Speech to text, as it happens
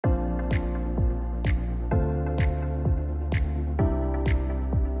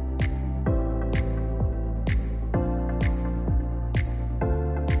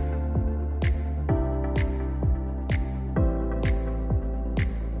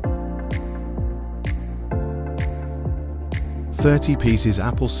30 pieces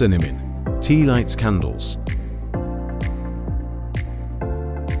Apple Cinnamon Tealight Candles.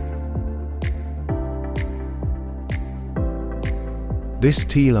 This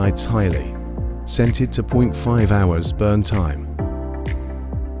tea light's highly scented to 0.5 hours burn time.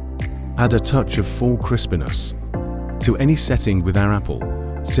 Add a touch of fall crispiness to any setting with our Apple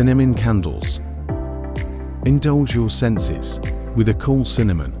Cinnamon Candles. Indulge your senses with a cool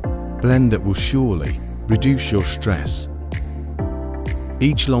cinnamon blend that will surely reduce your stress.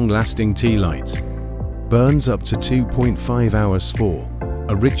 Each long-lasting tea light burns up to 2.5 hours for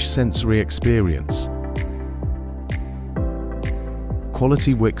a rich sensory experience.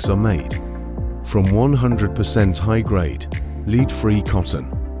 Quality wicks are made from 100% high-grade, lead-free cotton.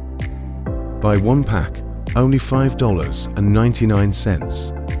 Buy one pack, only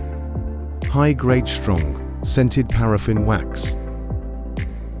 $5.99. High-grade strong, scented paraffin wax.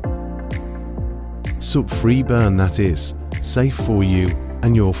 Soot-free burn that is safe for you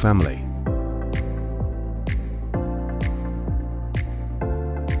and your family.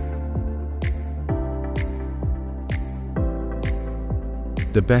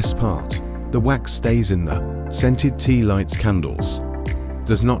 The best part, the wax stays in the scented tea lights candles.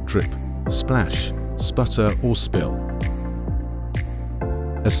 Does not drip, splash, sputter or spill.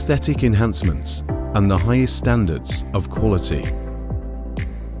 Aesthetic enhancements and the highest standards of quality.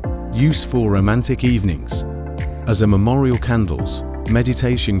 Use for romantic evenings, as a memorial candles,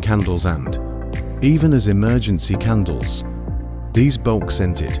 meditation candles and even as emergency candles. These bulk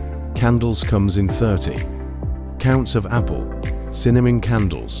scented candles comes in 30 counts of Apple Cinnamon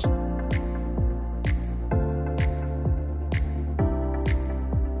Candles.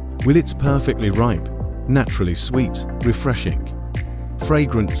 With its perfectly ripe, naturally sweet, refreshing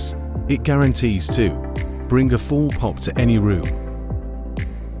fragrance, it guarantees to bring a full pop to any room.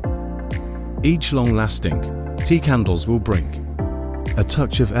 Each long-lasting tea candles will bring a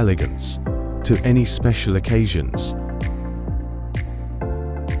touch of elegance to any special occasions.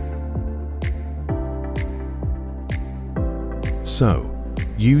 So,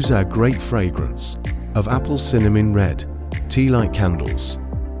 use our great fragrance of Apple Cinnamon Red Tea Light Candles.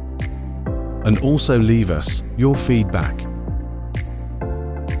 And also leave us your feedback.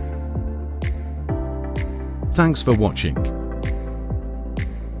 Thanks for watching.